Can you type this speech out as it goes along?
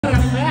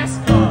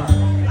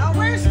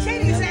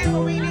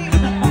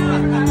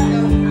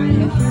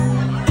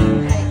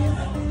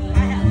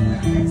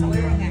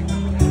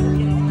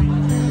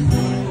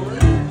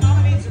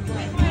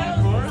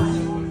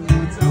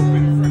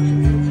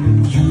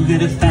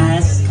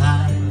fast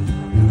car.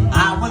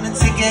 I want a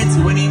ticket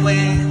to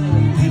anywhere.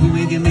 Maybe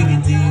we can make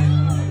a deal.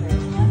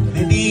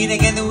 Maybe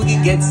together we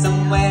can get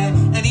somewhere.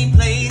 Any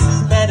place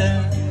is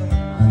better.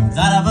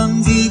 All of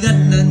them, you got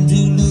nothing to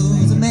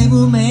lose. Maybe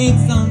we'll make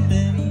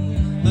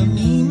something. But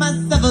me,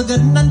 myself, I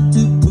got nothing to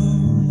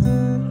prove.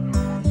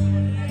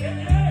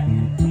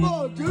 Come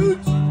on,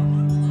 dudes.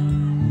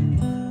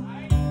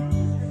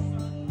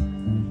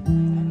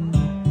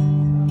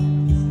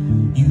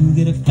 You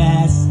get a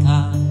fast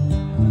car.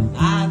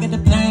 I got a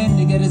plan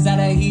to get us out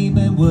of here.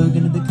 Been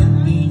working at the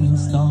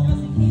convenience store.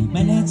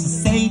 Managed to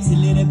save a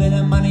little bit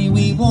of money.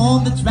 We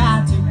won't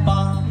drive too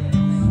far.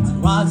 To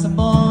cross the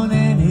border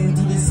and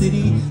into the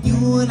city.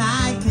 You and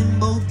I can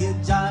both get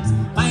jobs.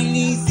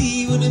 Finally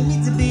see what it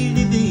means to be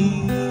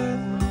living.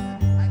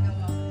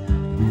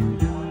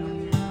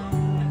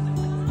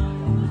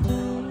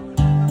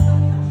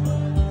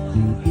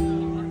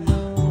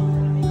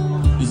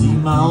 You see,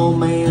 my old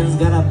man's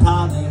got a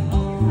party.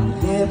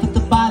 Yeah, but the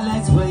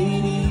body's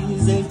waiting.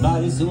 His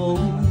body's too old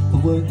for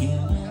working.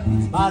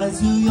 His body's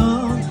too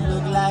young to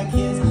look like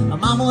his. My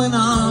mama went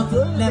off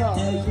and left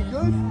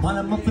him. One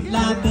of them for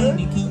life and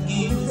he could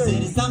give. He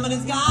said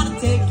somebody's gotta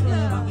take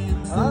care of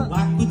him. So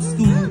I quit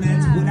school,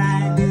 that's what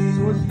I did.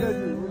 So what you gotta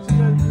do? What you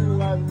gotta do to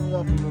liven it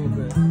up a little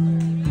bit?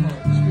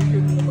 Speak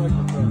into the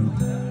microphone.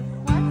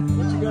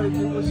 What you gotta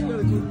do? What you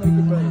gotta do to make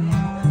it better?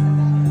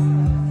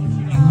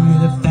 You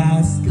get a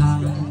fast car.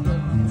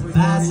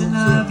 Fast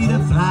enough you to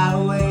fly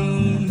away.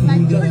 You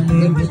gotta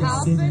make it a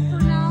city.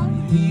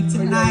 Leave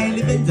tonight,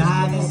 live and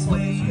die this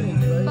way.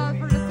 But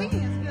for the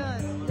singing is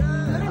good.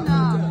 Good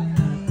enough.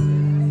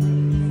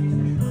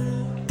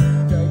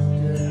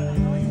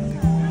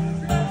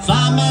 So I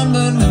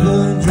remember we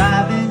were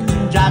driving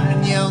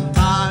your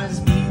car.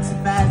 Speed so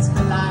fast,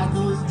 the light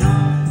goes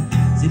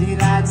dim. City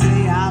lights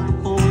say out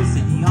before,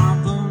 city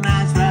on full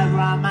nights, right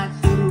around my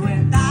shoe.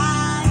 And I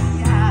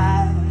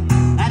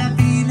had a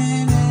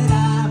feeling that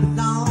I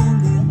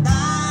belonged. And I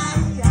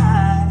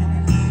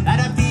had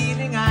a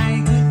feeling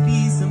I could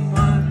be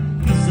someone,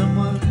 be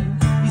someone,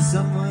 be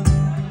someone.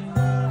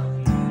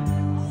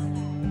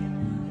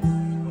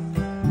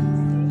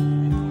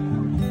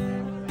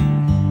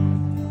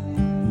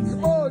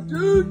 Come on,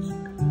 dudes.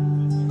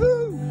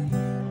 Woo.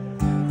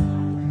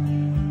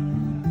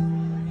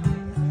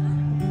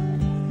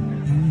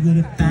 You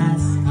get a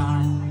fast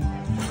car.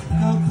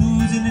 Go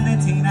cruising and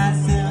entertain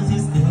ourselves. You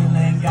still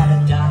ain't got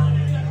a job.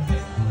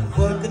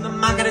 Work in the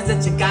market is a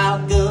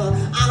Chicago.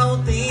 I know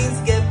things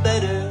get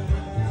better.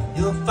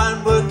 You'll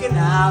find working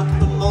out,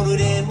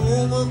 promoted and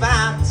move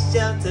out to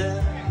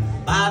shelter.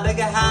 Buy a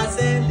bigger house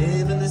and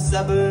live in the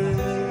suburbs.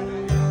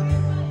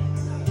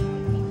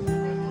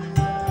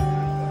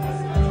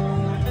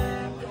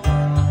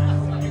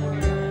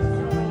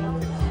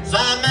 So I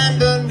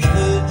remember we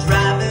were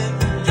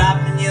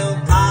driving your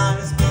car.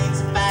 The speed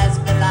so fast,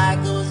 felt like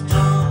it was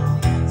strong.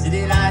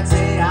 City lights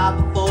say out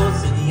before,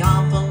 city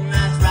on full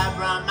nights, right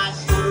around my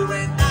shoe.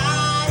 And I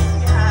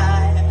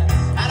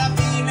had a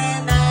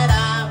feeling that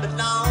I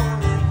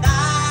belonged. And I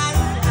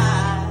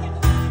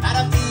had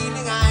a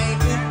feeling I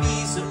could be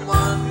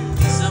someone,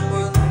 be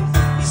someone,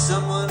 be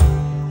someone.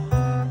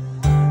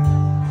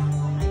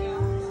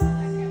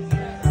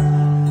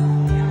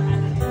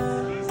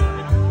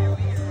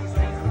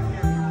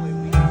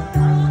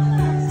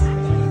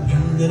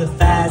 You get a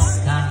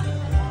fast car.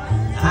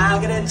 I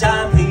get a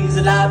job, pays a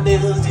lot of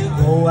bills. You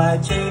go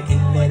out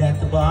drinking late at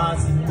the bar.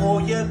 See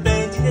more your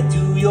bench and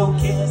do your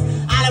kiss.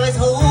 I always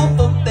hope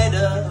for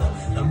better.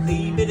 And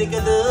maybe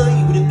together